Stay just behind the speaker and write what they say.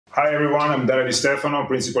Hi everyone, I'm Dario Distefano,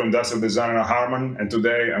 Principal Industrial Designer at HARMAN, and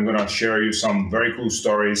today I'm going to share you some very cool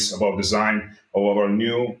stories about design of our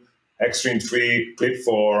new Extreme 3, Clip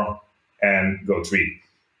 4, and Go 3.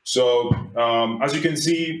 So, as you can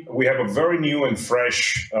see, we have a very new and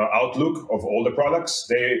fresh outlook of all the products.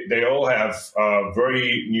 They all have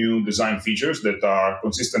very new design features that are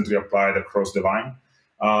consistently applied across the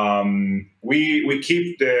line. We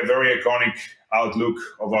keep the very iconic outlook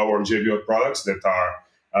of our JBL products that are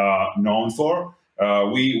known for.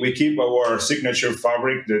 We keep our signature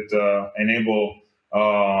fabric that enable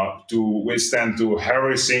to withstand to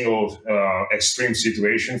every single extreme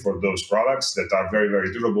situation for those products that are very,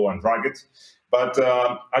 very durable and rugged. But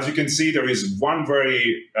as you can see, there is one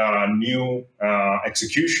very new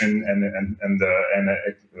execution and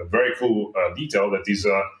a very cool detail that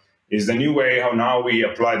is the new way how now we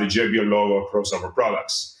apply the JBL logo across our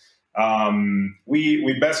products.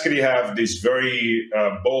 We basically have this very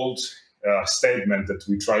bold statement that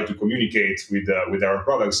we try to communicate with our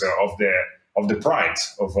products of the pride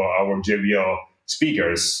of our JBL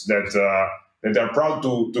speakers that are proud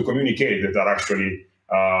to communicate that are actually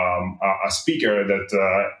a speaker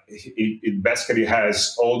that it basically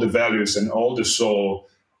has all the values and all the soul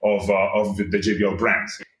of the JBL brand.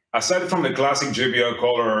 Aside from the classic JBL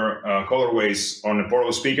colorways on the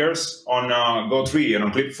portable speakers, on Go 3 and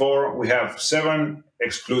on Clip 4, we have 7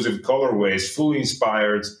 exclusive colorways fully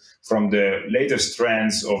inspired from the latest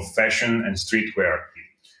trends of fashion and streetwear.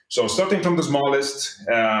 So starting from the smallest,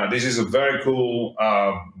 this is a very cool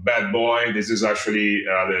bad boy. This is actually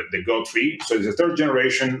the Go 3. So it's the 3rd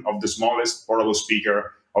generation of the smallest portable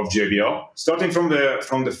speaker of JBL. Starting from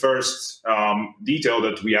the first detail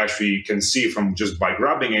that we actually can see from just by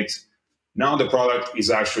grabbing it, now the product is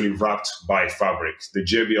actually wrapped by fabric, the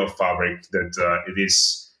JBL fabric that it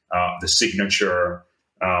is the signature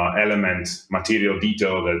element, material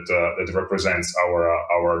detail that represents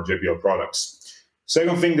our JBL products.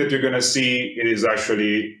 Second thing that you're going to see, it is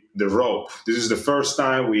actually the rope. This is the first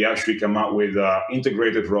time we actually come out with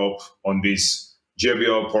integrated rope on this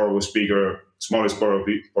JBL portable speaker, smallest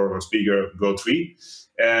portable speaker, Go 3.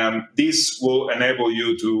 This will enable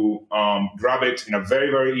you to grab it in a very,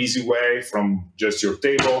 very easy way from just your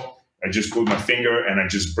table. I just put my finger and I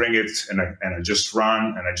just bring it and I just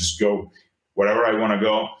run and I just go wherever I want to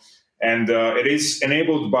go. And it is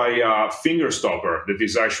enabled by a finger stopper that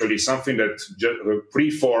is actually something that just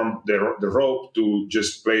preform the rope to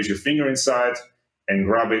just place your finger inside and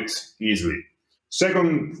grab it easily.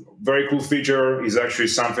 Second very cool feature is actually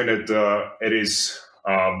something that it is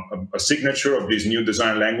a signature of this new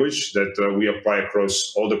design language that we apply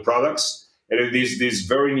across all the products. And it is this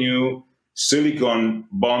very new silicone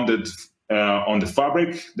bonded on the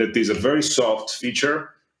fabric that is a very soft feature,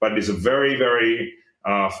 but is a very, very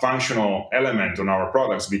functional element on our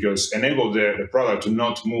products because enable the product to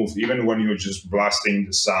not move even when you're just blasting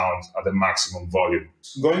the sound at the maximum volume.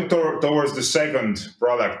 Going towards the second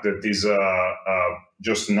product that is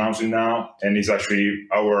just announcing now and is actually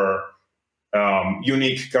our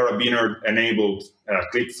unique carabiner enabled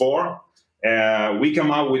Clip 4. We come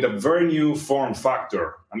out with a very new form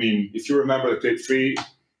factor. I mean, if you remember, the Clip 3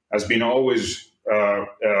 has been always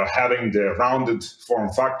having the rounded form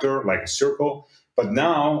factor like a circle. But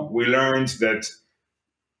now we learned that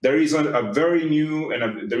there is a very new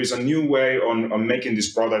and there is a new way on making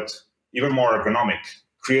this product even more ergonomic,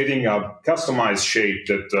 creating a customized shape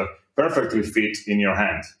that perfectly fits in your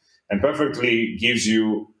hand and perfectly gives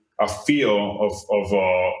you a feel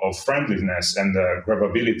of friendliness and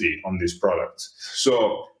grabbability on this product.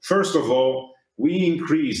 So first of all, we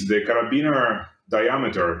increased the carabiner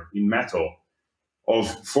diameter in metal of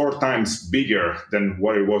 4 times bigger than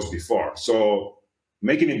what it was before. So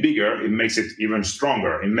making it bigger, it makes it even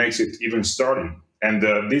stronger. It makes it even sturdy. And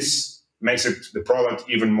this makes the product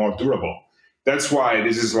even more durable. That's why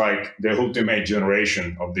this is like the ultimate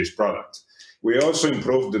generation of this product. We also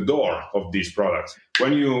improved the door of this product.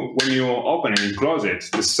 When you open it and close it,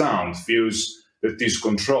 the sound feels that it is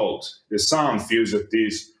controlled. The sound feels that it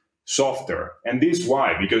is softer. And this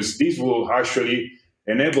why? Because this will actually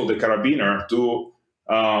enable the carabiner to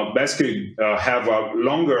basically have a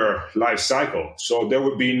longer life cycle. So there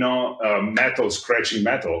would be no metal scratching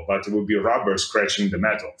metal, but it would be rubber scratching the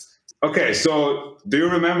metal. Okay, so do you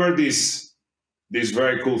remember this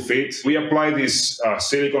very cool fit? We apply this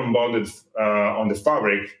silicone bonded on the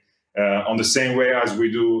fabric on the same way as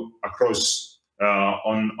we do across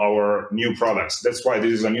on our new products. That's why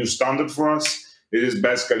this is a new standard for us. It is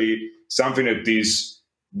basically something that is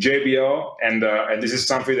JBL, and this is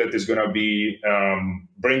something that is going to be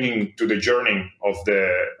bringing to the journey of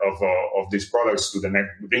these products to the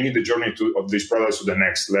next, bringing the journey of these products to the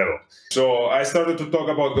next level. So I started to talk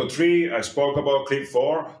about Go 3, I spoke about Clip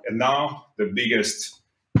 4, and now the biggest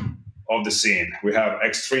of the scene, we have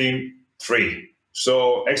Extreme 3.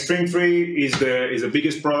 So Extreme 3 is the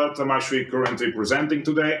biggest product I'm actually currently presenting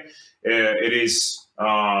today. It is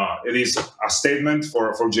a statement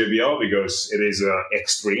for JBL because it is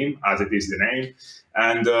extreme, as it is the name.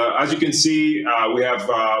 And as you can see, we have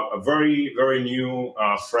a very, very new,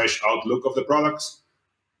 fresh outlook of the products.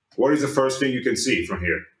 What is the first thing you can see from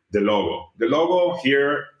here? The logo. The logo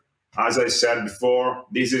here, as I said before,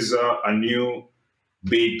 this is a new,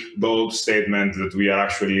 big, bold statement that we are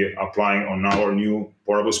actually applying on our new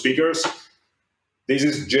portable speakers. This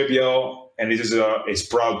is JBL. And this is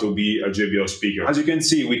proud to be a JBL speaker. As you can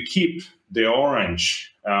see, we keep the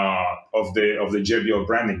orange of the JBL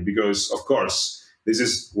branding because, of course, this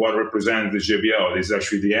is what represents the JBL. This is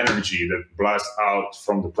actually the energy that blasts out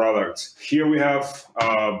from the product. Here we have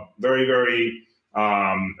very, very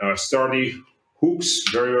sturdy hooks,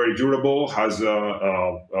 very, very durable, has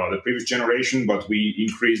the previous generation, but we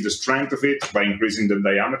increased the strength of it by increasing the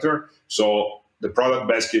diameter. So the product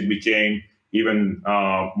basket became even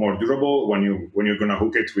more durable when you're going to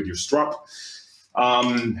hook it with your strap.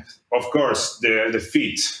 Of course, the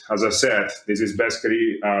feet, as I said, this is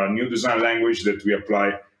basically a new design language that we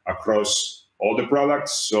apply across all the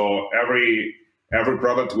products. So every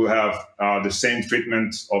product will have the same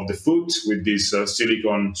treatment of the foot with this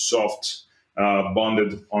silicone soft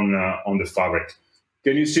bonded on the fabric.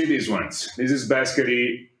 Can you see these ones? This is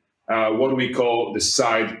basically what we call the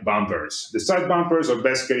side bumpers. The side bumpers are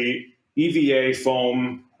basically EVA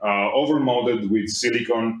foam overmolded with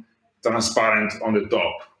silicone transparent on the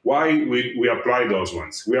top. Why we apply those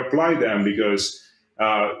ones? We apply them because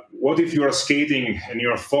what if you are skating and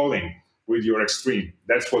you're falling with your Extreme?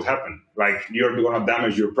 That's what happened. Like you're going to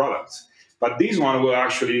damage your product. But this one will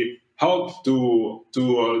actually help to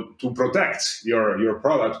protect your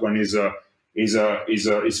product when is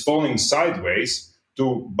falling sideways,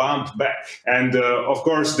 to bump back. And of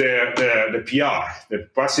course, the PR, the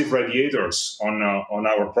passive radiators on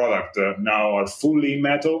our product now are fully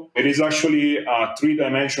metal. It is actually a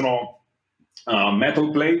three-dimensional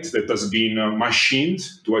metal plate that has been machined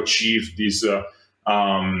to achieve this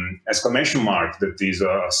exclamation mark that is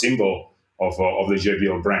a symbol of the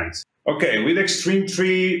JBL brand. Okay, with Extreme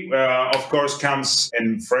 3, of course, comes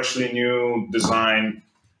a freshly new design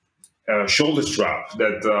shoulder strap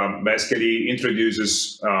that basically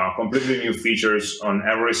introduces completely new features on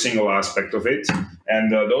every single aspect of it,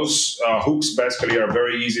 and those hooks basically are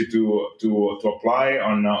very easy to apply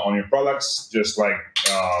on your products. Just like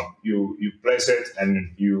you place it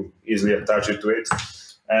and you easily attach it to it,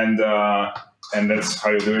 and that's how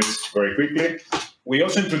you do it very quickly. We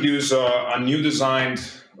also introduce a new designed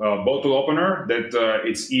bottle opener that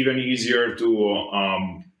it's even easier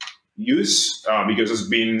to use because it's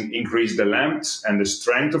been increased the length and the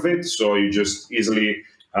strength of it, so you just easily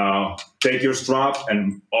take your strap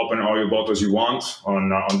and open all your bottles you want on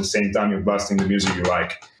the same time you're blasting the music you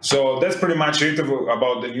like. So that's pretty much it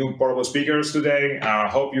about the new portable speakers today. I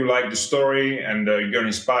hope you like the story and you got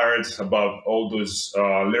inspired about all those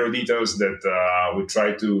little details that we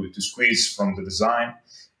try to squeeze from the design.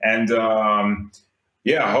 And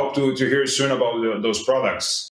yeah, I hope to hear soon about those products.